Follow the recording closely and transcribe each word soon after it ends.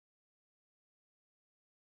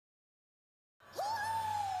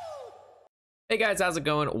Hey guys, how's it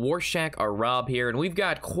going? Warshack or Rob here, and we've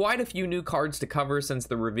got quite a few new cards to cover since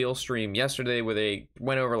the reveal stream yesterday where they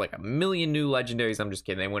went over like a million new legendaries. I'm just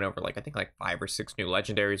kidding, they went over I think 5 or 6 new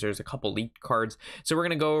legendaries. There's a couple leaked cards, so we're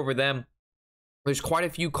gonna go over them. There's quite a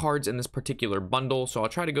few cards in this particular bundle, so I'll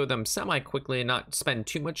try to go them semi-quickly and not spend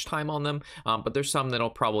too much time on them, but there's some that'll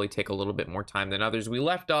probably take a little bit more time than others. We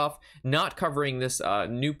left off not covering this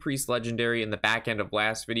new Priest Legendary in the back end of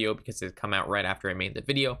last video because it come out right after I made the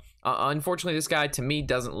video. Unfortunately, this guy, to me,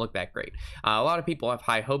 doesn't look that great. A lot of people have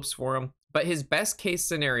high hopes for him, but his best case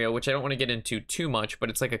scenario, which I don't want to get into too much, but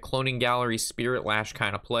it's like a cloning gallery Spirit Lash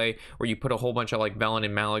kind of play, where you put a whole bunch of like Velen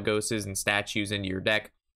and Malagoses and statues into your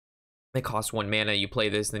deck. They cost 1 mana, you play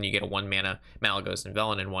this, then you get a 1 mana Malagos and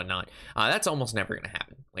Velen and whatnot. That's almost never going to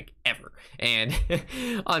happen, like ever. And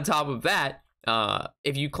on top of that,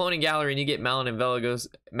 if you clone a gallery and you get Velen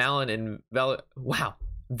and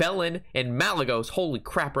Malagos, holy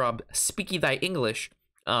crap, Rob, speaky thy English,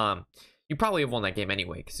 you probably have won that game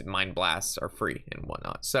anyway because Mind Blasts are free and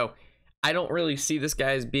whatnot. So I don't really see this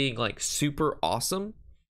guy as being like super awesome.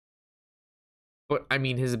 But I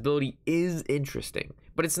mean, his ability is interesting,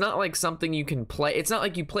 but it's not like something you can play. It's not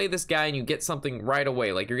like you play this guy and you get something right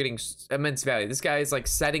away, like you're getting immense value. This guy is like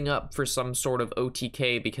setting up for some sort of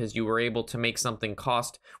OTK because you were able to make something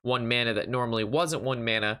cost 1 mana that normally wasn't 1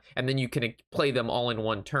 mana, and then you can play them all in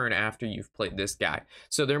one turn after you've played this guy.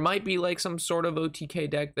 So there might be like some sort of OTK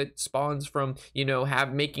deck that spawns from, you know,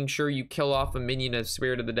 making sure you kill off a minion of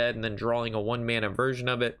Spirit of the Dead and then drawing a 1 mana version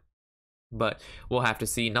of it. But we'll have to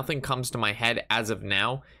see. Nothing comes to my head as of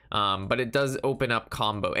now, but it does open up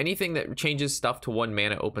combo. Anything that changes stuff to 1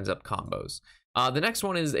 mana opens up combos. The next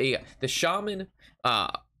one is the Shaman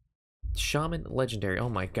Legendary. Oh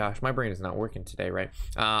my gosh, my brain is not working today, right?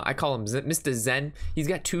 I call him Mr. Zen. He's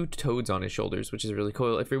got 2 toads on his shoulders, which is really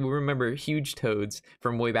cool. If you remember huge toads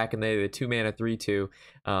from way back in the day, the 2 mana 3/2.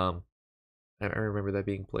 I remember that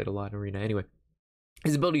being played a lot in Arena. Anyway.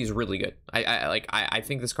 His ability is really good. I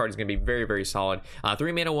think this card is going to be very, very solid.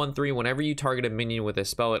 3 mana 1/3. Whenever you target a minion with a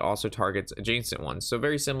spell, it also targets adjacent ones. So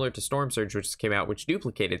very similar to Storm Surge, which came out, which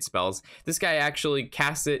duplicated spells. This guy actually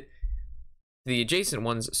casts it the adjacent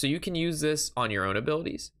ones, so you can use this on your own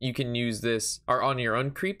abilities. You can use this or on your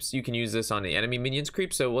own creeps. You can use this on the enemy minions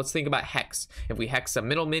creeps. So let's think about hex. If we hex a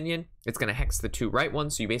middle minion, it's going to hex the 2 right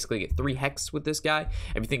ones, so you basically get 3 hex with this guy.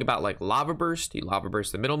 If you think about like lava burst, you lava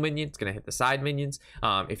burst the middle minion, it's going to hit the side minions.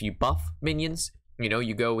 If you buff minions, you know,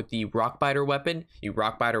 you go with the Rockbiter weapon, you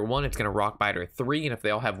Rockbiter 1, it's going to Rockbiter 3, and if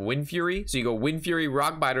they all have Wind Fury, so you go Wind Fury,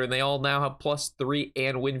 Rockbiter, and they all now have +3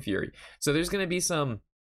 and Wind Fury. So there's going to be some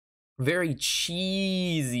very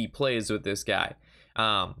cheesy plays with this guy,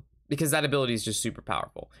 because that ability is just super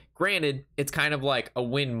powerful. Granted, it's kind of like a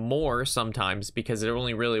win more sometimes because it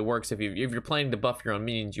only really works if you're planning to buff your own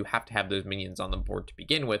minions. You have to have those minions on the board to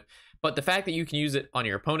begin with. But the fact that you can use it on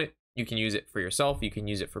your opponent, you can use it for yourself, you can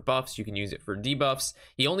use it for buffs, you can use it for debuffs.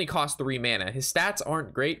 He only costs 3 mana. His stats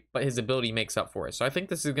aren't great, but his ability makes up for it. So I think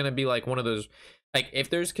this is going to be like one of those, like if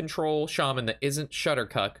there's control shaman that isn't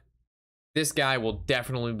Shuttercuck, this guy will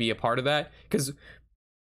definitely be a part of that, because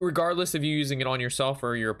regardless of you using it on yourself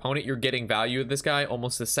or your opponent, you're getting value of this guy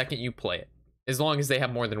almost the second you play it, as long as they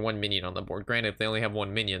have more than 1 minion on the board. Granted, if they only have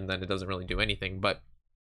 1 minion, then it doesn't really do anything, but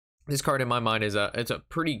this card in my mind is it's a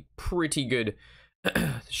pretty good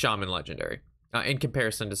Shaman Legendary in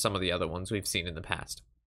comparison to some of the other ones we've seen in the past.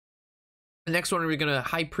 The next one, we're going to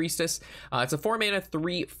High Priestess. It's a 4 mana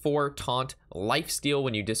 3/4 taunt lifesteal.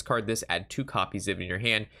 When you discard this, add 2 copies of it in your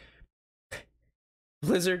hand.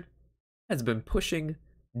 Blizzard has been pushing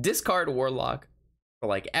discard Warlock for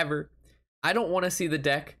like ever. I don't want to see the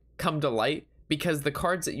deck come to light because the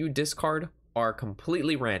cards that you discard are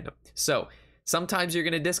completely random. So sometimes you're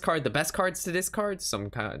going to discard the best cards to discard.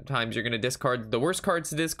 Sometimes you're going to discard the worst cards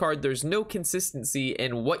to discard. There's no consistency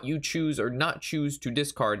in what you choose or not choose to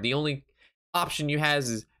discard. The only option you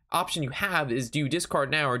have is do you discard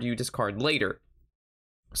now or do you discard later?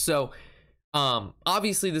 So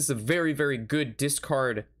obviously this is a very, very good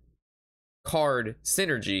discard card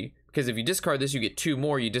synergy, because if you discard this, you get 2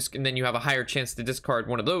 more, and then you have a higher chance to discard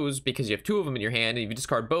one of those because you have 2 of them in your hand. And if you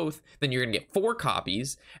discard both, then you're gonna get 4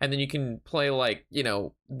 copies, and then you can play like, you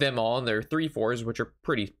know, them all, and they're 3/4s, which are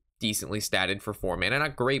pretty decently statted for 4 mana.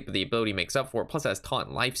 Not great, but the ability makes up for it. Plus it has taunt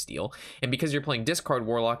and lifesteal, and because you're playing discard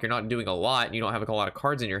Warlock, you're not doing a lot, and you don't have a lot of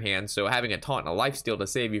cards in your hand, so having a taunt and a lifesteal to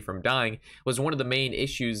save you from dying was one of the main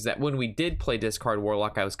issues that when we did play discard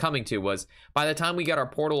Warlock I was coming to, was by the time we got our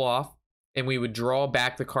portal off and we would draw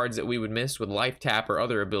back the cards that we would miss with life tap or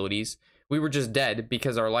other abilities, we were just dead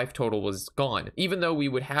because our life total was gone. Even though we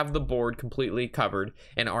would have the board completely covered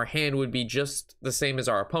and our hand would be just the same as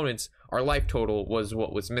our opponent's, our life total was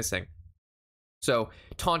what was missing. So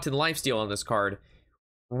Taunt and Lifesteal on this card,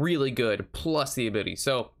 really good, plus the ability.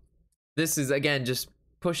 So this is, again, just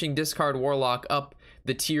pushing Discard Warlock up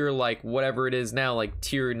the tier, like whatever it is now, like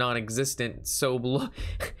tier non-existent, so below.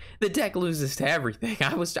 The deck loses to everything.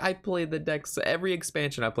 I played the decks, every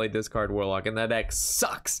expansion I played Discard Warlock, and that deck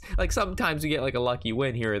sucks. Like sometimes you get like a lucky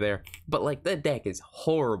win here or there, but like the deck is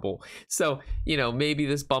horrible. So, you know, maybe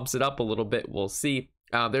this bumps it up a little bit, we'll see.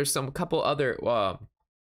 There's some couple other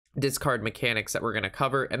discard mechanics that we're going to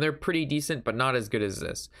cover, and they're pretty decent, but not as good as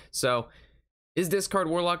this. So is Discard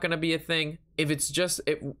Warlock going to be a thing? If it's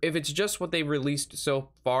just what they released so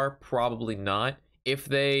far, probably not. If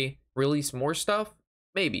they release more stuff,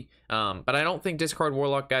 maybe. But I don't think Discard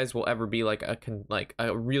Warlock, guys, will ever be like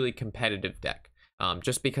a really competitive deck.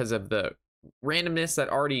 Just because of the randomness that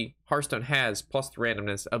already Hearthstone has, plus the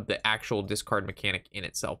randomness of the actual discard mechanic in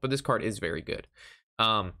itself. But this card is very good.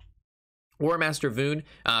 Warmaster Voon.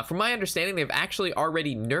 From my understanding, they've actually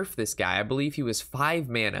already nerfed this guy. I believe he was 5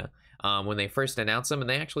 mana. When they first announced them, and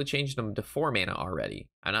they actually changed them to 4 mana already.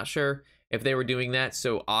 I'm not sure if they were doing that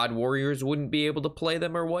so odd warriors wouldn't be able to play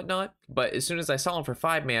them or whatnot, but as soon as I saw them for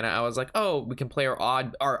 5 mana, I was like, oh, we can play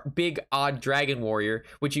our big odd dragon warrior,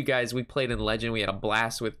 which you guys, we played in Legend, we had a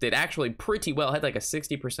blast with, did actually pretty well, had like a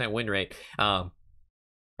 60% win rate, and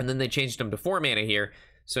then they changed them to 4 mana here.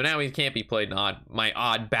 So now he can't be played in my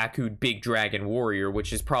odd Baku big dragon warrior,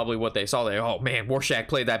 which is probably what they saw. They, oh man, Warshak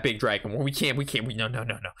played that big dragon. Well, we can't,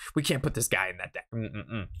 no. We can't put this guy in that deck.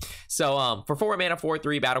 So for 4 mana,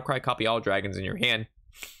 4/3 Battlecry, copy all dragons in your hand.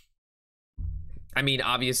 I mean,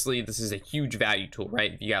 obviously this is a huge value tool,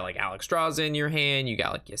 right? If you got like Alexstrasza in your hand, you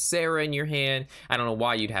got like Ysera in your hand. I don't know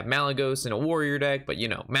why you'd have Malygos in a warrior deck, but you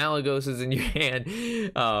know, Malygos is in your hand.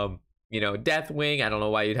 You know, Deathwing, I don't know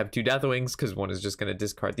why you'd have 2 Deathwings, because one is just going to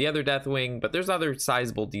discard the other Deathwing, but there's other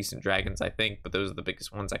sizable, decent dragons, I think, but those are the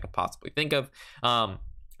biggest ones I could possibly think of. I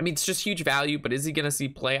mean, it's just huge value, but is he going to see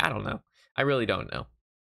play? I don't know. I really don't know.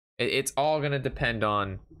 It's all going to depend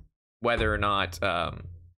on whether or not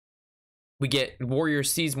we get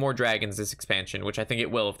Warriors sees more dragons this expansion, which I think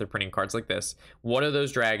it will if they're printing cards like this. What are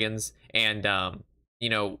those dragons? And, you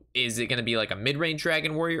know, is it going to be like a mid-range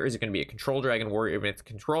dragon warrior, or is it going to be a control dragon warrior? If it's a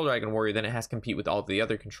control dragon warrior, then it has to compete with all the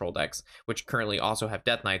other control decks, which currently also have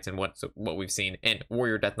Death Knights and what we've seen, and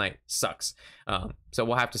Warrior Death Knight sucks. So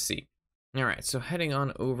we'll have to see. All right, so heading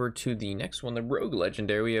on over to the next one, the Rogue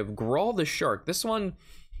Legendary, we have Grawl the Shark. This one,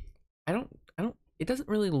 it doesn't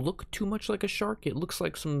really look too much like a shark. It looks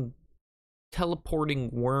like some teleporting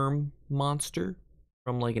worm monster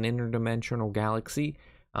from like an interdimensional galaxy.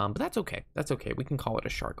 But that's okay. That's okay. We can call it a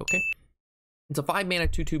shark, okay? It's a 5 mana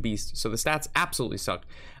 2/2 beast, so the stats absolutely suck.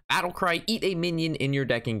 Battlecry, eat a minion in your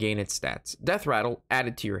deck and gain its stats. Death Rattle,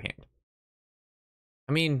 added to your hand.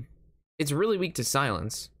 I mean, it's really weak to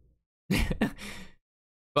silence.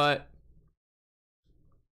 But,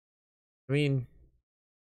 I mean,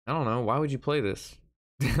 I don't know. Why would you play this?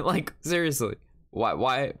 Like, seriously.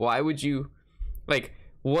 Why would you, like,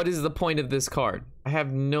 what is the point of this card? I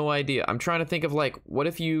have no idea. I'm trying to think of, like, what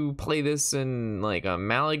if you play this in, like, a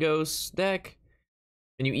Malygos deck?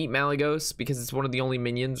 And you eat Malygos because it's one of the only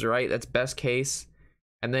minions, right? That's best case.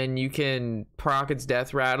 And then you can proc its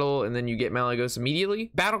Death Rattle, and then you get Malygos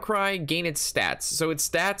immediately. Battlecry, gain its stats. So its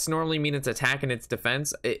stats normally mean its attack and its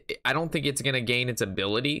defense. I don't think it's going to gain its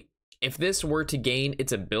ability. If this were to gain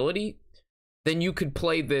its ability, then you could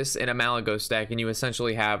play this in a Malygos deck, and you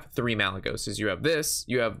essentially have 3 Malygoses. You have this,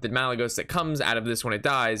 you have the Malygos that comes out of this when it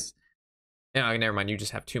dies. No, never mind, you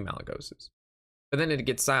just have 2 Malygoses. But then it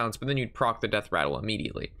gets silenced, but then you'd proc the Death Rattle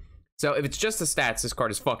immediately. So if it's just the stats, this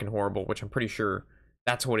card is fucking horrible, which I'm pretty sure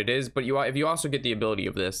that's what it is. But if you also get the ability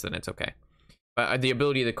of this, then it's okay. The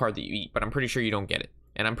ability of the card that you eat, but I'm pretty sure you don't get it.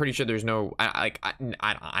 And I'm pretty sure there's no, I don't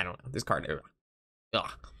know, this card,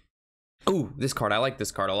 ugh. Ooh, this card, I like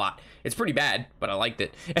this card a lot. It's pretty bad, but I liked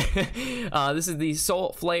it. This is the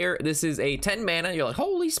Soul Flare. This is a 10 mana. You're like,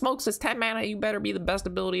 holy smokes, it's 10 mana. You better be the best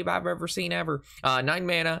ability I've ever seen ever. 10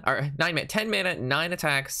 mana, 9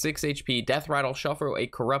 attack, 6 HP. Death Rattle, shuffle a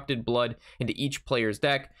Corrupted Blood into each player's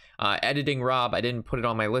deck. Editing Rob, I didn't put it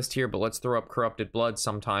on my list here, but let's throw up Corrupted Blood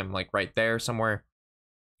sometime, like right there somewhere.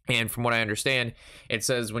 And from what I understand, it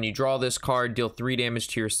says when you draw this card, deal 3 damage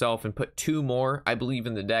to yourself and put 2 more, I believe,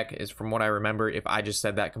 in the deck, is from what I remember. If I just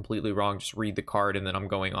said that completely wrong, just read the card and then I'm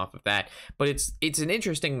going off of that. But it's an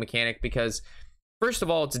interesting mechanic because, first of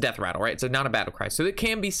all, it's a Death Rattle, right? It's not a Battlecry. So it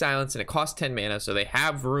can be silenced and it costs 10 mana, so they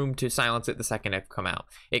have room to silence it the second it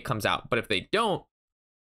comes out. But if they don't,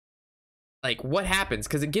 like what happens,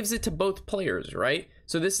 because it gives it to both players, right?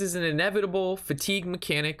 So this is an inevitable fatigue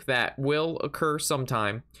mechanic that will occur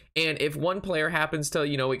sometime, and if one player happens to,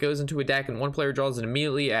 you know, it goes into a deck and one player draws it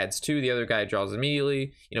immediately, adds 2, the other guy draws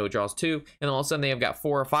immediately, you know, it draws 2, and then all of a sudden they have got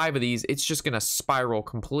 4 or 5 of these, it's just gonna spiral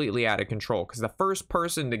completely out of control, because the first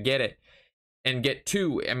person to get it and get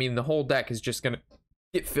 2, I mean, the whole deck is just gonna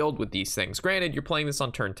get filled with these things. Granted, you're playing this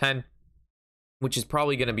on turn 10, which is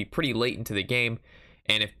probably gonna be pretty late into the game.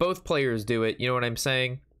 And if both players do it, you know what I'm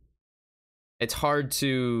saying? It's hard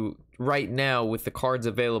to, right now, with the cards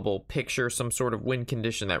available, picture some sort of win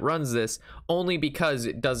condition that runs this, only because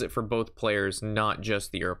it does it for both players, not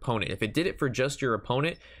just your opponent. If it did it for just your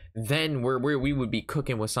opponent, then we would be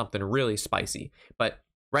cooking with something really spicy. But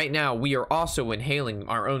right now, we are also inhaling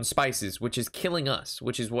our own spices, which is killing us,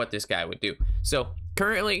 which is what this guy would do. So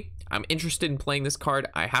currently, I'm interested in playing this card.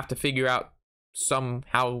 I have to figure out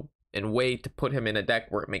somehow and way to put him in a deck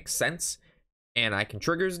where it makes sense and I can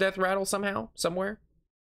trigger his death rattle somehow, somewhere.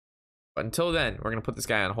 But until then, we're going to put this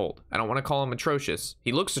guy on hold. I don't want to call him atrocious.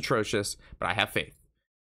 He looks atrocious, but I have faith.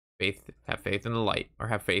 Have faith in the light, or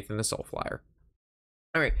have faith in the soul flyer.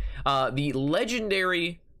 All right, the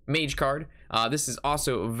legendary mage card. This is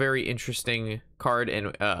also a very interesting card,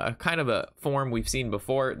 and kind of a form we've seen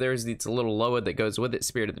before. There's it's a little Loa that goes with it,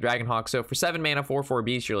 Spirit of the Dragonhawk. So for 7 mana, 4/4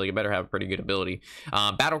 beast, you better have a pretty good ability.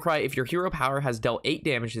 Battle Cry: if your hero power has dealt 8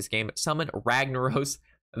 damage this game, summon Ragnaros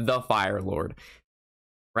the Fire Lord.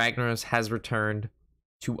 Ragnaros has returned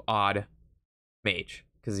to Odd Mage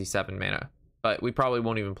because he's 7 mana. But we probably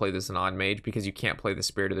won't even play this in Odd Mage because you can't play the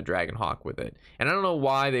Spirit of the Dragonhawk with it. And I don't know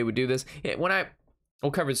why they would do this.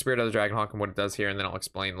 We'll cover the Spirit of the Dragonhawk and what it does here, and then I'll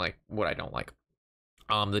explain like what I don't like.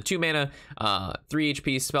 The 2 mana, 3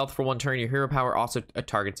 HP spell for 1 turn. Your hero power also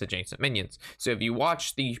targets adjacent minions. So if you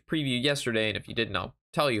watched the preview yesterday, and if you didn't, I'll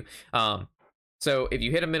tell you. So if you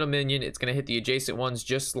hit a middle minion, it's going to hit the adjacent ones,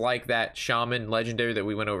 just like that Shaman legendary that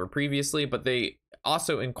we went over previously. But they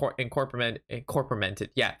also incorporated.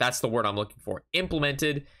 Yeah, that's the word I'm looking for.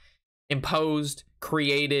 Implemented, imposed,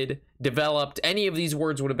 created, developed. Any of these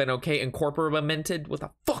words would have been okay. Incorporated. What the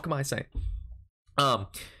fuck am I saying?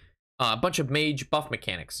 A bunch of mage buff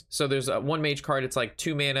mechanics. So there's one mage card. It's like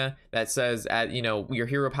 2 mana that says, your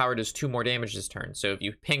hero power does 2 more damage this turn. So if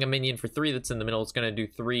you ping a minion for 3 that's in the middle, it's going to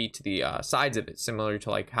do 3 to the sides of it, similar to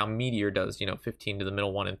like how Meteor does, 15 to the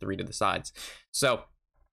middle, 1 and 3 to the sides. So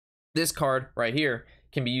this card right here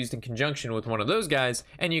can be used in conjunction with one of those guys,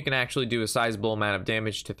 and you can actually do a sizable amount of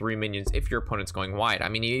damage to 3 minions if your opponent's going wide. I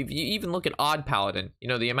mean, if you even look at Odd Paladin,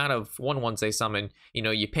 the amount of 1/1s they summon,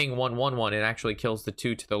 you ping 1/1/1, it actually kills the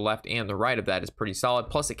 2 to the left and the right of that is pretty solid.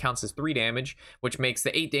 Plus it counts as 3 damage, which makes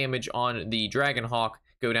the 8 damage on the Dragonhawk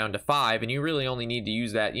go down to 5, and you really only need to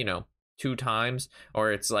use that, 2 times,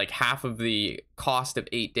 or it's like half of the cost of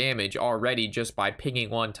 8 damage already just by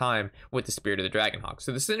pinging 1 time with the Spirit of the Dragonhawk.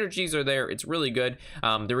 So the synergies are there. It's really good.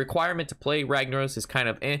 The requirement to play Ragnaros is kind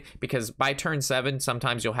of because by turn 7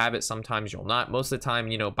 sometimes you'll have it, sometimes you'll not. Most of the time,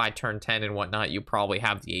 by turn 10 and whatnot, you probably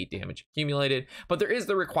have the 8 damage accumulated, but there is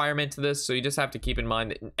the requirement to this, so you just have to keep in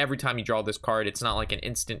mind that every time you draw this card, it's not like an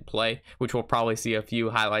instant play, which we'll probably see a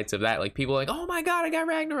few highlights of that. Like people are like, oh my god, I got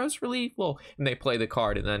Ragnaros relief, well, and they play the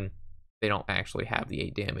card and then they don't actually have the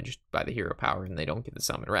 8 damage by the hero power, and they don't get to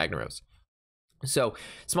summon Ragnaros. So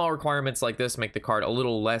small requirements like this make the card a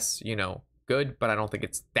little less, good, but I don't think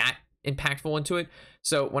it's that impactful into it.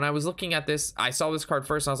 So when I was looking at this, I saw this card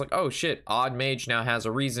first, and I was like, oh shit, Odd Mage now has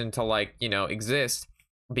a reason to exist,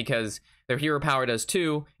 because their hero power does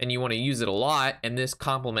 2, and you want to use it a lot, and this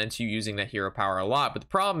complements you using that hero power a lot. But the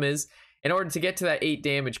problem is, in order to get to that 8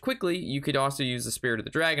 damage quickly, you could also use the Spirit of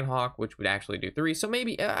the Dragonhawk, which would actually do 3. So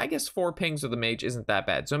maybe, I guess 4 pings with the Mage isn't that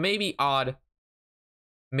bad. So maybe Odd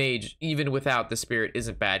Mage, even without the Spirit,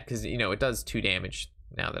 isn't bad, because, it does 2 damage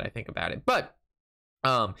now that I think about it. But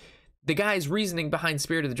the guy's reasoning behind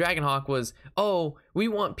Spirit of the Dragonhawk was, oh, we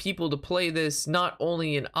want people to play this not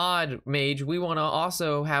only an Odd Mage, we want to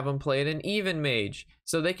also have them play it an Even Mage.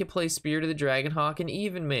 So they could play Spirit of the Dragonhawk and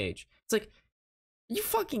Even Mage. It's like, you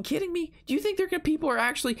fucking kidding me? Do you think you're gonna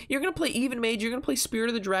play Even Mage, you're gonna play Spirit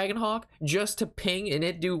of the Dragonhawk just to ping and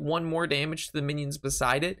it do 1 more damage to the minions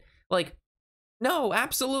beside it? Like, no,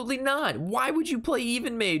 absolutely not. Why would you play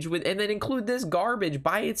Even Mage and then include this garbage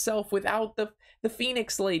by itself without the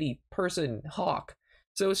Phoenix Lady person, Hawk?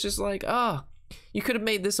 So it's just like, you could have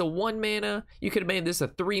made this a 1 mana, you could have made this a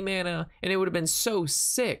 3 mana, and it would have been so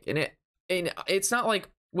sick. And it's not like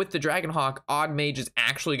with the Dragonhawk, Odd Mage is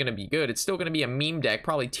actually going to be good. It's still going to be a meme deck,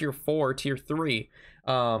 probably tier 4, tier 3.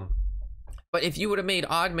 But if you would have made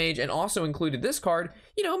Odd Mage and also included this card,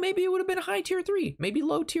 maybe it would have been a high tier 3, maybe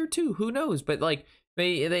low tier 2, who knows? But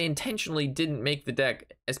they intentionally didn't make the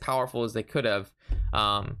deck as powerful as they could have,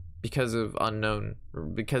 because of unknown,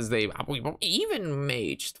 because they even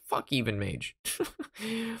mage. Fuck even mage.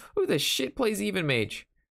 Who the shit plays even mage?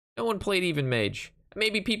 No one played even mage.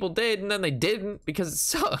 Maybe people did, and then they didn't because it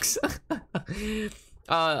sucks.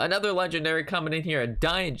 Another legendary coming in here, a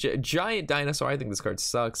giant dinosaur. I think this card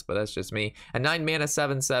sucks, but that's just me. A 9 mana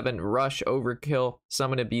 7/7 rush overkill.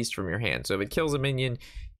 Summon a beast from your hand. So if it kills a minion,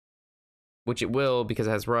 which it will because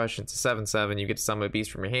it has rush, it's a 7/7. You get to summon a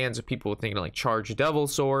beast from your hand. So people were thinking like charge Devil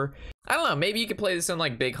Soar. I don't know. Maybe you could play this in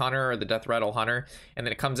like Big Hunter or the Death Rattle Hunter, and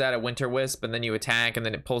then it comes out of Winter Wisp, and then you attack, and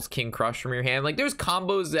then it pulls King Crush from your hand. Like there's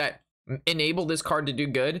combos that enable this card to do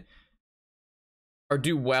good or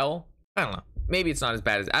do well. I don't know. Maybe it's not as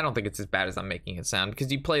bad as, I don't think it's as bad as I'm making it sound,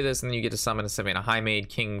 because you play this and then you get to summon a 7-mana High Maid,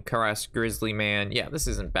 King Caress, Grizzly Man. Yeah, this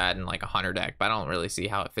isn't bad in like a Hunter deck, but I don't really see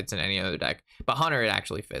how it fits in any other deck. But Hunter, it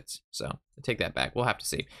actually fits, so I take that back. We'll have to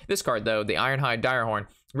see. This card though, the Ironhide Direhorn,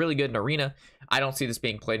 really good in Arena. I don't see this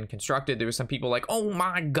being played and constructed. There were some people like, oh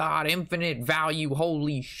my god, infinite value,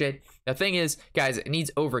 holy shit. The thing is, guys, it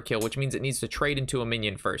needs overkill, which means it needs to trade into a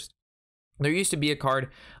minion first. There used to be a card,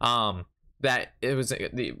 that it was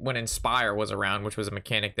when Inspire was around, which was a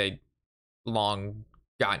mechanic they long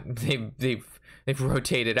got, they've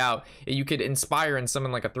rotated out. You could Inspire and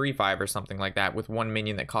summon like a 3/5 or something like that with one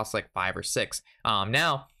minion that costs like 5 or 6.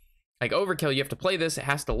 Now like Overkill, you have to play this, it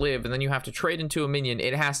has to live, and then you have to trade into a minion,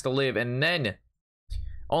 it has to live, and then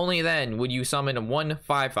only then would you summon a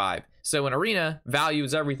 1/5/5. So in Arena, value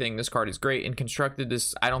is everything. This card is great. And constructed,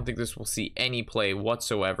 this, I don't think this will see any play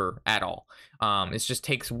whatsoever at all. It just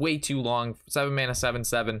takes way too long. 7 mana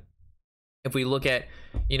 7/7. If we look at,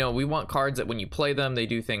 you know, we want cards that when you play them, they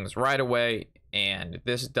do things right away. And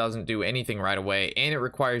this doesn't do anything right away. And it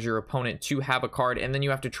requires your opponent to have a card, and then you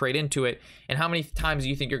have to trade into it. And how many times do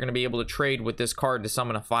you think you're going to be able to trade with this card to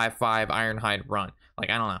summon a 5/5 Ironhide run? Like,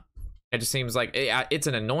 I don't know. It just seems like it's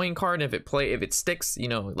an annoying card. If it sticks, you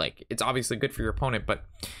know, like it's obviously good for your opponent, but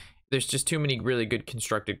there's just too many really good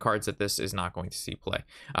constructed cards that this is not going to see play.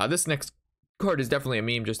 This next card is definitely a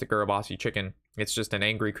meme, just a Gurabasi chicken. It's just an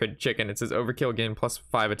angry crit chicken. It says overkill again,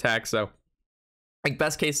 +5 attack. So like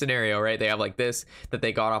best case scenario, right? They have like this that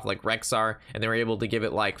they got off like Rexar, and they were able to give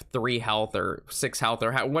it like 3 health or 6 health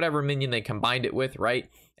or whatever minion they combined it with,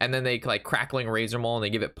 right? And then they like Crackling Razor Maul and they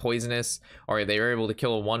give it poisonous, or they were able to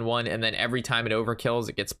kill a 1/1, and then every time it overkills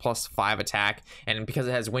it gets +5 attack, and because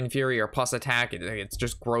it has Wind Fury or plus attack, it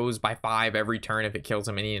just grows by 5 every turn if it kills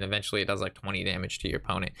a minion, and eventually it does like 20 damage to your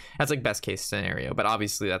opponent. That's like best case scenario, but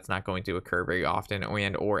obviously that's not going to occur very often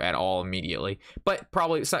and or at all immediately, but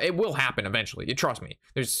probably so it will happen eventually. You trust me,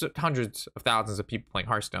 there's hundreds of thousands of people playing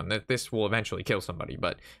Hearthstone that this will eventually kill somebody,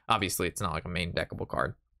 but obviously it's not like a main deckable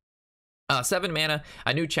card. 7 mana,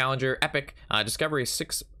 a new challenger, epic. Discover a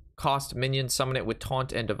 6-cost minion, summon it with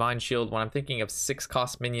Taunt and Divine Shield. When I'm thinking of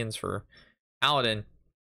 6-cost minions for Paladin,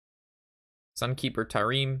 Sunkeeper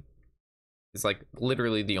Tarim is like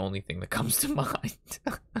literally the only thing that comes to mind.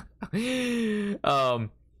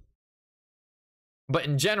 But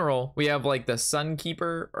in general, we have like the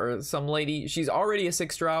Sunkeeper or some lady. She's already a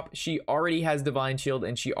 6-drop. She already has Divine Shield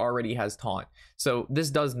and she already has Taunt. So this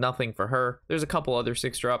does nothing for her. There's a couple other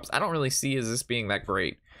 6-drops. I don't really see as this being that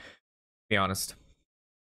great, to be honest.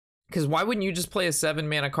 Because why wouldn't you just play a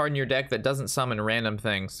 7-mana card in your deck that doesn't summon random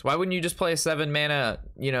things? Why wouldn't you just play a 7-mana,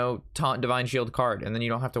 you know, Taunt Divine Shield card, and then you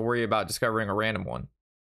don't have to worry about discovering a random one?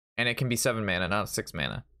 And it can be 7 mana, not 6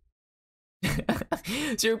 mana.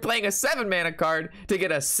 So you're playing a 7-mana card to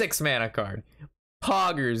get a 6-mana card.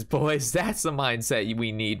 Poggers, boys, that's the mindset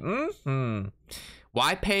we need.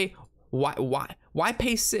 Why pay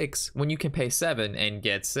 6 when you can pay 7 and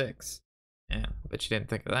get 6? Yeah, I bet you didn't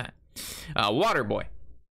think of that. Water Boy.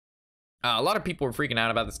 A lot of people were freaking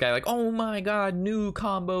out about this guy, like, oh my god, new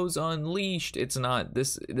combos unleashed. It's not.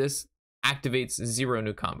 This activates 0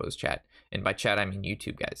 new combos, chat. And by chat I mean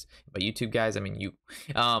YouTube guys. By YouTube guys I mean you.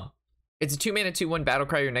 It's a 2-mana 2/1 battle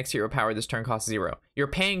cry. Your next hero power this turn costs 0. You're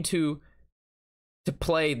paying to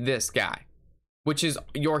play this guy, which is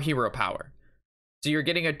your hero power. So you're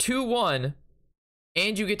getting a 2/1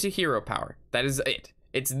 and you get to hero power. That is it.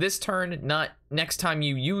 It's this turn, not next time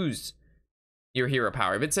you use your hero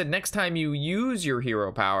power. If it said next time you use your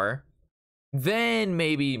hero power, then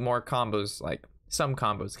maybe more combos, like some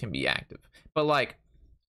combos can be active. But like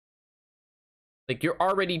you're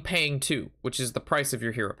already paying 2, which is the price of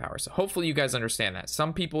your hero power. So hopefully you guys understand that.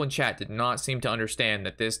 Some people in chat did not seem to understand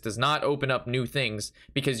that this does not open up new things,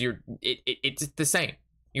 because it's the same.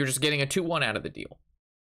 You're just getting a 2/1 out of the deal.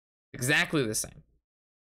 Exactly the same.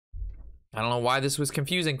 I don't know why this was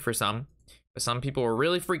confusing for some, But some people were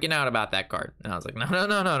really freaking out about that card. And I was like,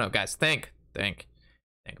 no, guys, think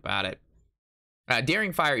about it.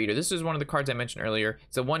 Daring Fire Eater. This is one of the cards I mentioned earlier.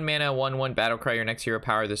 It's a 1 mana, 1/1 battle cry. Your next hero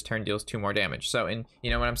power this turn deals 2 more damage. So, you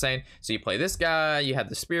know what I'm saying? So you play this guy, you have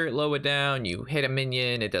the spirit low it down, you hit a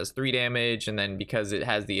minion, it does 3 damage, and then because it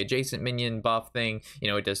has the adjacent minion buff thing, you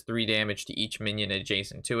know, it does 3 damage to each minion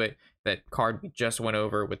adjacent to it. That card we just went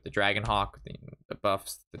over with the Dragon Hawk, the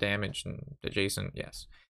buffs, the damage, and adjacent. Yes.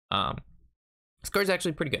 This card's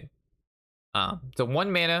actually pretty good. So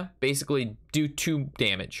 1 mana, basically do 2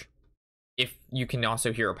 damage. If you can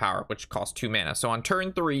also hero power, which costs 2 mana. So on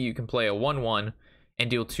turn 3, you can play a 1/1 and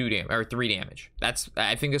deal 2 damage or 3 damage.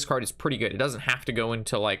 I think this card is pretty good. It doesn't have to go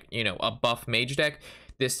into, like, you know, a buff mage deck.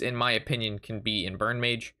 This, in my opinion, can be in burn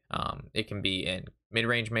mage. It can be in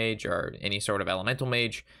mid-range mage or any sort of elemental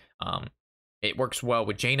mage. It works well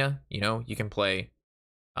with Jaina. You know, you can play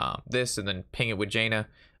this and then ping it with Jaina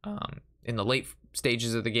in the late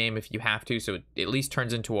stages of the game if you have to, so it at least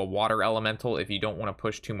turns into a water elemental if you don't want to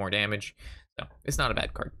push 2 more damage. So it's not a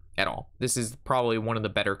bad card at all. This is probably one of the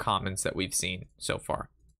better commons that we've seen so far.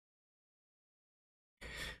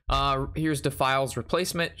 Here's Defile's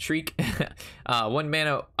replacement, Shriek. 1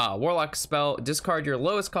 mana Warlock spell. Discard your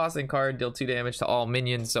lowest costing card, deal 2 damage to all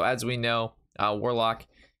minions. So as we know, Warlock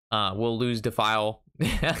will lose Defile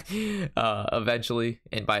eventually,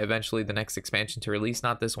 and by eventually the next expansion to release,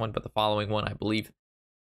 not this one but the following one, I believe.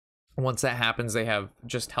 Once that happens, they have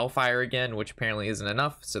just Hellfire again, which apparently isn't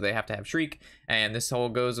enough, so they have to have Shriek. And this whole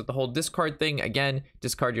goes with the whole discard thing again.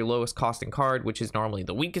 Discard your lowest costing card, which is normally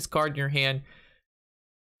the weakest card in your hand.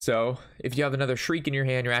 So if you have another Shriek in your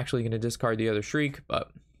hand, you're actually going to discard the other Shriek. But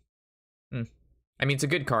I mean, it's a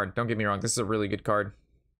good card, don't get me wrong. This is a really good card.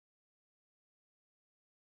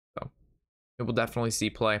 It will definitely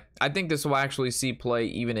see play. I think this will actually see play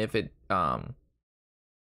even if it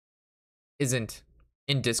isn't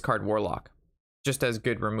in discard Warlock. Just as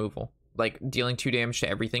good removal. Like dealing 2 damage to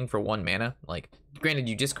everything for 1 mana. Like, granted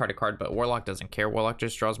you discard a card, but Warlock doesn't care. Warlock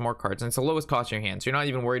just draws more cards, and it's the lowest cost in your hand. So you're not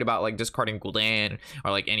even worried about like discarding Gul'dan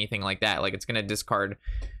or like anything like that. Like, it's gonna discard.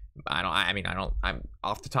 I'm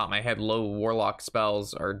off the top of my head, low Warlock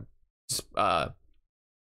spells are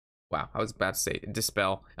wow, I was about to say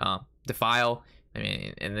Dispel, Defile. I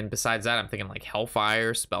mean, and then besides that, I'm thinking like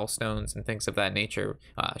Hellfire, Spellstones, and things of that nature.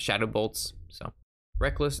 Shadow Bolts. So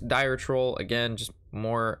Reckless, Dire Troll, again, just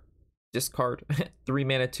more discard. 3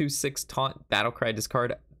 mana, 2/6 taunt, Battlecry,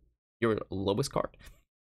 discard your lowest card.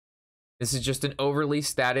 This is just an overly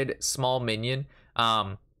statted small minion.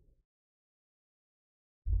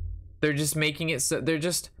 They're just making it so they're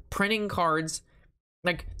just printing cards.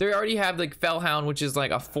 Like, they already have like Fellhound, which is like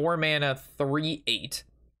a 4 mana 3/8,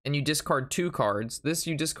 and you discard 2 cards. This,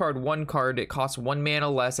 you discard 1 card, it costs 1 mana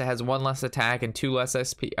less, it has 1 less attack and 2 less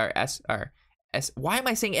SP or S. Why am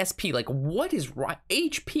I saying SP? Like, what is wrong?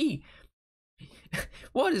 HP.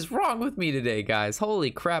 What is wrong with me today, guys? Holy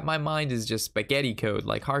crap, my mind is just spaghetti code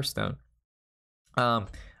like Hearthstone. I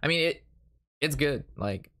mean, it's good.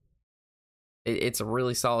 Like, it's a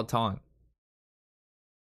really solid taunt.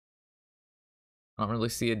 I don't really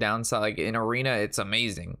see a downside. Like, in Arena, it's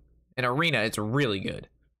amazing. In Arena, it's really good.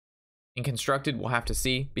 In Constructed, we'll have to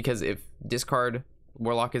see, because if discard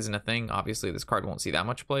Warlock isn't a thing, obviously this card won't see that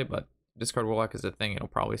much play, but discard Warlock is a thing, it'll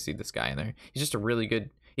probably see this guy in there. He's just a really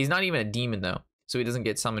good... He's not even a demon, though, so he doesn't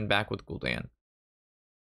get summoned back with Gul'dan.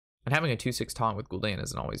 And having a 2/6 taunt with Gul'dan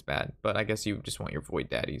isn't always bad, but I guess you just want your Void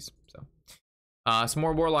Daddies, so... some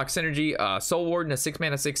more Warlock synergy. Soul Warden, a 6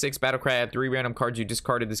 mana 6/6 battlecry. Add 3 random cards you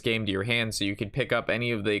discarded this game to your hand, so you can pick up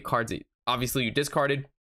any of the cards that obviously you discarded,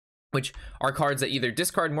 which are cards that either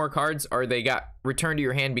discard more cards or they got returned to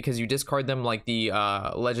your hand because you discard them, like the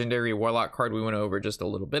legendary Warlock card we went over just a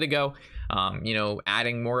little bit ago. You know,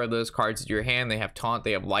 adding more of those cards to your hand. They have taunt,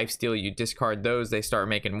 they have lifesteal. You discard those, they start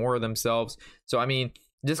making more of themselves. So I mean,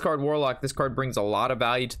 discard Warlock, this card brings a lot of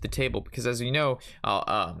value to the table, because as you know,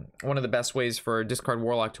 one of the best ways for discard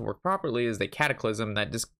Warlock to work properly is the Cataclysm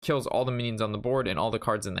that just kills all the minions on the board and all the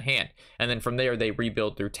cards in the hand, and then from there they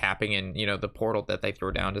rebuild through tapping and, you know, the portal that they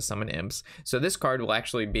throw down to summon imps. So this card will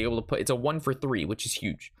actually be able to put, it's a 1 for 3, which is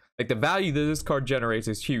huge. Like, the value that this card generates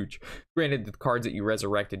is huge. Granted, the cards that you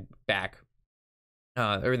resurrected back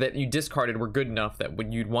or that you discarded were good enough that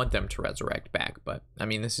when you'd want them to resurrect back, but I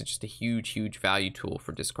mean, this is just a huge value tool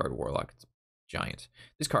for discard Warlock. It's giant.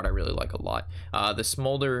 This card I really like a lot. The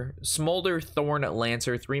Smolder Thorn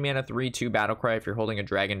Lancer, 3 mana 3/2 battlecry. If you're holding a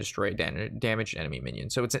dragon, destroy a damaged enemy minion.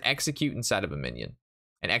 So it's an execute inside of a minion,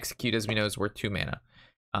 and execute, as we know, is worth 2 mana.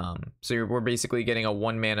 So we're basically getting a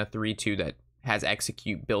 1 mana 3/2 that has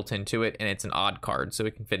execute built into it, and it's an odd card, so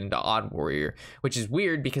it can fit into odd warrior, which is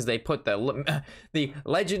weird because they put the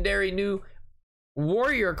legendary new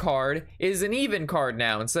warrior card is an even card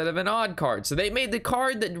now instead of an odd card. So they made the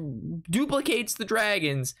card that duplicates the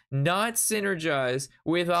dragons not synergize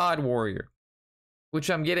with odd warrior,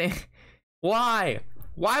 which I'm getting. Why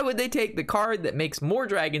would they take the card that makes more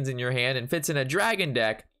dragons in your hand and fits in a dragon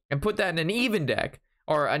deck and put that in an even deck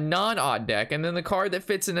or a non-odd deck, and then the card that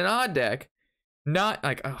fits in an odd deck not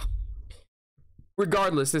like, oh.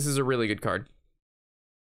 Regardless, this is a really good card.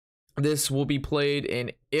 This will be played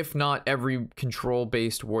in, if not every control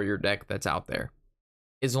based warrior deck that's out there,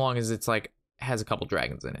 as long as it's like has a couple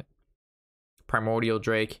dragons in it. Primordial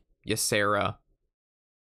Drake, Ysera,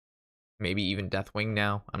 maybe even Deathwing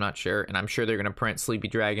now, I'm not sure. And I'm sure they're gonna print Sleepy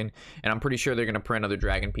Dragon, and I'm pretty sure they're gonna print other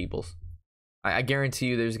dragon peoples. I guarantee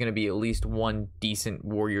you there's gonna be at least one decent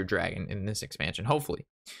warrior dragon in this expansion, hopefully.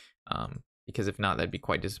 Because if not, that'd be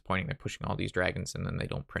quite disappointing. They're pushing all these dragons and then they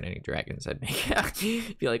don't print any dragons. I'd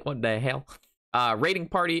be like, what the hell? Raiding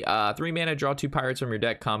Party, 3 mana, draw 2 pirates from your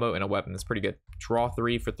deck combo and a weapon. That's pretty good. Draw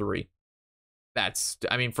 3 for 3. That's,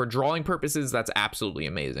 I mean, for drawing purposes, that's absolutely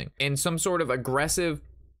amazing. In some sort of aggressive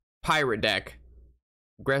pirate deck,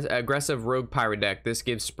 aggressive rogue pirate deck, this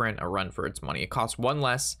gives Sprint a run for its money. It costs 1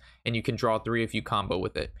 less, and you can draw 3 if you combo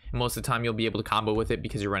with it. And most of the time, you'll be able to combo with it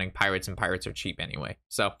because you're running pirates, and pirates are cheap anyway.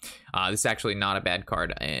 So this is actually not a bad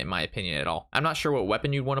card, in my opinion, at all. I'm not sure what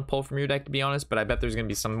weapon you'd want to pull from your deck, to be honest, but I bet there's going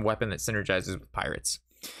to be some weapon that synergizes with pirates.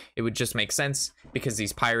 It would just make sense because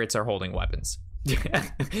these pirates are holding weapons.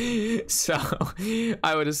 So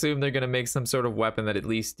I would assume they're going to make some sort of weapon that at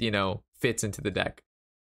least, you know, fits into the deck.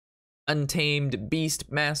 Untamed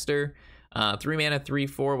Beast Master, 3 mana,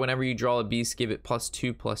 3/4. Whenever you draw a beast, give it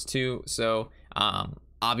 +2/+2. So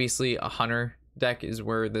obviously a hunter deck is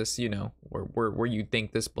where this, you know, where you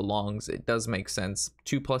think this belongs. It does make sense.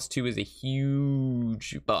 2/2 is a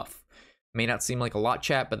huge buff. May not seem like a lot,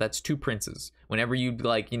 chat, but that's 2 princes. Whenever you,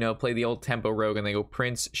 like, you know, play the old tempo rogue and they go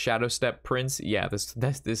Prince, Shadow Step, Prince, yeah, this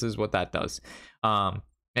is what that does.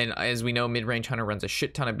 And as we know, mid-range hunter runs a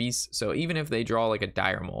shit ton of beasts, so even if they draw like a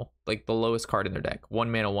dire mole, like the lowest card in their deck, 1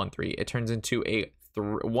 mana 1/3, it turns into a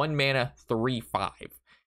 1 mana 3/5.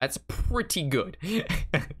 That's pretty good.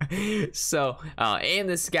 So and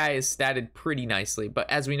this guy is statted pretty nicely, but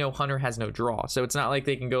as we know, hunter has no draw, so it's not like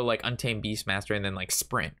they can go like Untamed Beastmaster and then like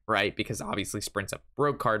Sprint, right? Because obviously Sprint's a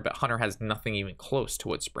rogue card, but hunter has nothing even close to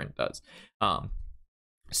what Sprint does.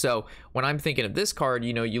 So when I'm thinking of this card,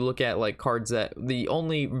 you know, you look at like cards that the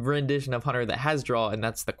only rendition of hunter that has draw, and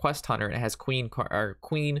that's the Quest Hunter, and it has Queen,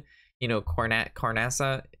 you know,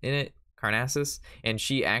 Carnassa in it, Carnassus, and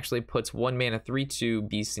she actually puts 1 mana 3/2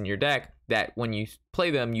 beasts in your deck that when you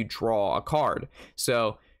play them, you draw a card.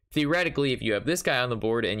 So theoretically, if you have this guy on the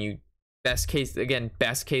board and you best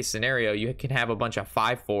case scenario, you can have a bunch of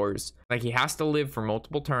 5/4s. Like, he has to live for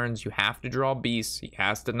multiple turns, you have to draw beasts, he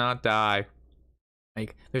has to not die.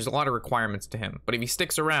 Like, there's a lot of requirements to him, but if he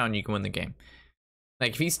sticks around, you can win the game.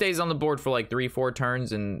 Like, if he stays on the board for like 3-4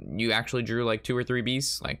 turns and you actually drew like 2 or 3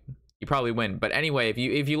 beasts, like, you probably win. But anyway,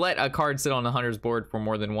 if you let a card sit on the hunter's board for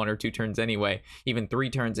more than 1 or 2 turns anyway, even 3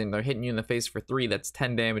 turns, and they're hitting you in the face for 3, that's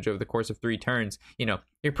 10 damage over the course of 3 turns, you know,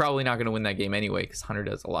 you're probably not going to win that game anyway, because hunter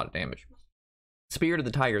does a lot of damage. Spirit of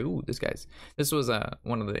the Tiger. Ooh, this was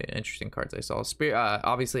one of the interesting cards I saw. Spirit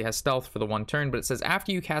obviously has stealth for the 1 turn, but it says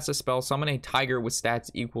after you cast a spell, summon a tiger with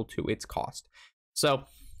stats equal to its cost. So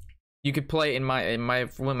you could play when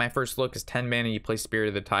my first look is 10 mana, you play Spirit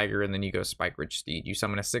of the Tiger, and then you go Spike Rich Steed. You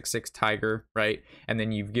summon a 6/6 tiger, right? And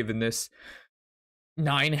then you've given this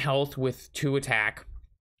 9 health with 2 attack,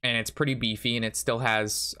 and it's pretty beefy, and it still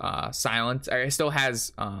has silence, or it still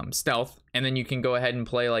has stealth, and then you can go ahead and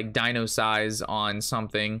play like Dino Size on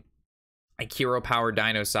something like Hero Power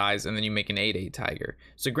Dino Size, and then you make an 8/8 tiger.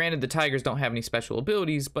 So granted, the tigers don't have any special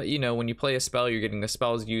abilities, but you know, when you play a spell, you're getting the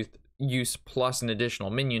spell's use plus an additional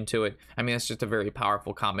minion to it. I mean, that's just a very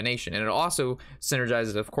powerful combination, and it also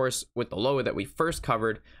synergizes, of course, with the Loa that we first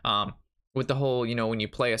covered, with the whole, you know, when you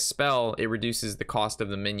play a spell, it reduces the cost of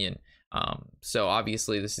the minion. So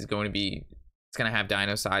obviously this is going to be, it's going to have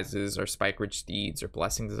Dino Sizes or Spike Rich Steeds or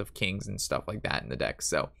Blessings of Kings and stuff like that in the deck.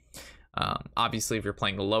 So obviously if you're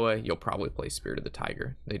playing the Loa, you'll probably play Spirit of the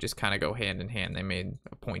Tiger. They just kind of go hand in hand. They made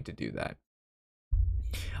a point to do that.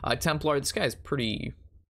 Templar, this guy is pretty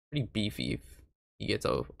beefy if he gets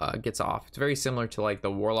off. It's very similar to like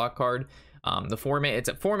the Warlock card. The 4 mana, it's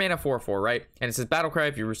a 4 mana 4/4, right? And it says battle cry,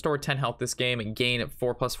 if you restore 10 health this game and gain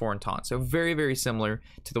 4/4 in taunt. So very similar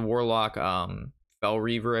to the Warlock. Fell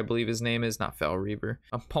Reaver, I believe his name is, not Fell Reaver.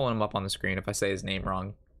 I'm pulling him up on the screen if I say his name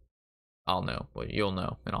wrong. I'll know. Well, you'll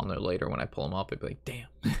know, and I'll know later when I pull them up. I'd be like,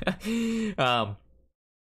 damn.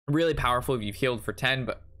 Really powerful if you've healed for 10,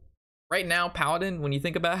 but right now, Paladin, when you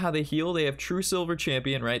think about how they heal, they have True Silver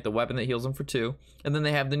Champion, right? The weapon that heals them for 2. And then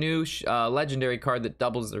they have the new legendary card that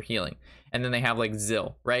doubles their healing. And then they have like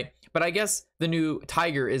Zill, right? But I guess the new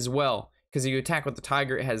Tiger as well, because you attack with the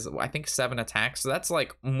Tiger, it has, I think, 7 attacks. So that's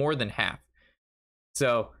like more than half.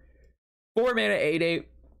 So 4 mana, 8/8.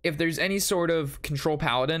 If there's any sort of control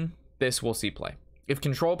Paladin, this will see play. If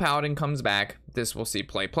control Paladin comes back, this will see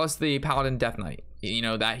play. Plus the Paladin Death Knight. You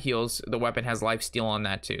know, that heals. The weapon has life steal on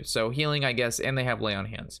that too. So healing, I guess, and they have lay on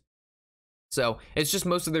hands. So it's just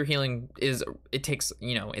most of their healing is, it takes,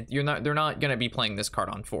 you know, they're not going to be playing this card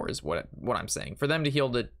on 4 is what I'm saying. For them to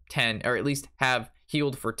heal to 10, or at least have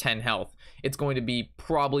healed for 10 health, it's going to be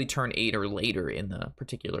probably turn 8 or later in the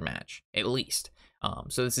particular match, at least.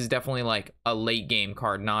 So this is definitely like a late game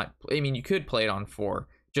card. Not, I mean, you could play it on 4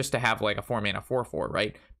 just to have like a 4 mana 4/4,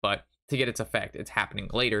 right? But to get its effect, it's happening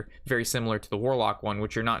later. Very similar to the Warlock one,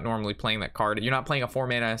 which you're not normally playing that card. You're not playing a 4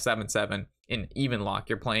 mana 7/7 in even lock.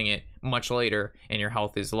 You're playing it much later and your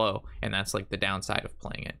health is low, and that's like the downside of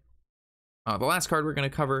playing it. The last card we're going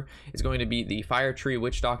to cover is going to be the Fire Tree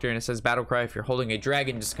Witch Doctor, and it says battle cry: if you're holding a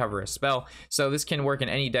dragon, discover a spell. So this can work in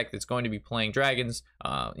any deck that's going to be playing dragons.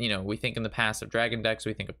 You know, we think in the past of dragon decks,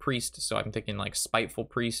 we think of Priest, so I'm thinking like Spiteful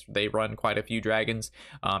Priest. They run quite a few dragons.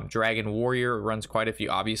 Dragon Warrior runs quite a few.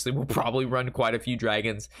 Obviously, will probably run quite a few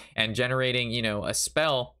dragons, and generating, you know, a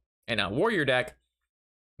spell in a warrior deck,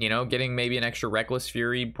 you know, getting maybe an extra Reckless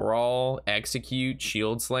Fury, Brawl, Execute,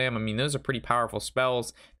 Shield Slam. I mean, those are pretty powerful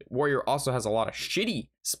spells. Warrior also has a lot of shitty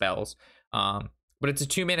spells, but it's a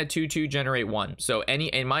 2 mana 2/2 generate 1. So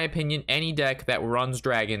in my opinion, any deck that runs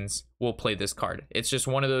dragons will play this card. It's just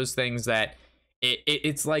one of those things that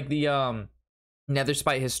it's like the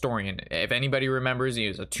Netherspite Historian. If anybody remembers,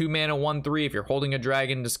 it's a 2 mana 1/3. If you're holding a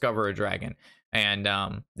dragon, discover a dragon.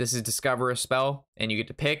 And this is discover a spell, and you get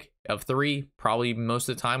to pick of 3. Probably most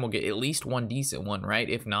of the time we'll get at least one decent one, right?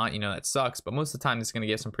 If not, you know, that sucks, but most of the time it's going to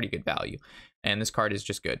get some pretty good value. And this card is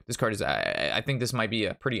just good. This card is, I think this might be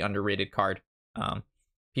a pretty underrated card.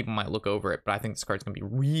 People might look over it, but I think this card's going to be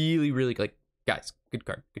really, really, like, guys, good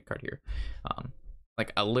card here.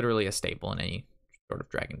 Like literally a staple in any sort of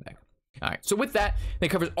dragon deck. All right, so with that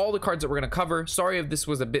covers all the cards that we're going to cover. Sorry if this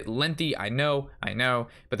was a bit lengthy. I know,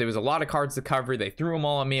 but there was a lot of cards to cover. They threw them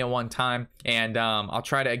all on me at one time, and I'll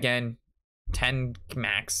try to, again, 10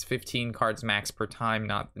 max, 15 cards max per time,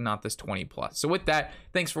 not this 20 plus. So with that,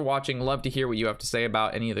 thanks for watching. Love to hear what you have to say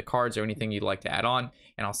about any of the cards or anything you'd like to add on,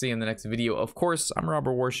 and I'll see you in the next video. Of course, I'm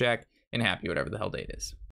Robert Warshak, and happy whatever the hell day it is.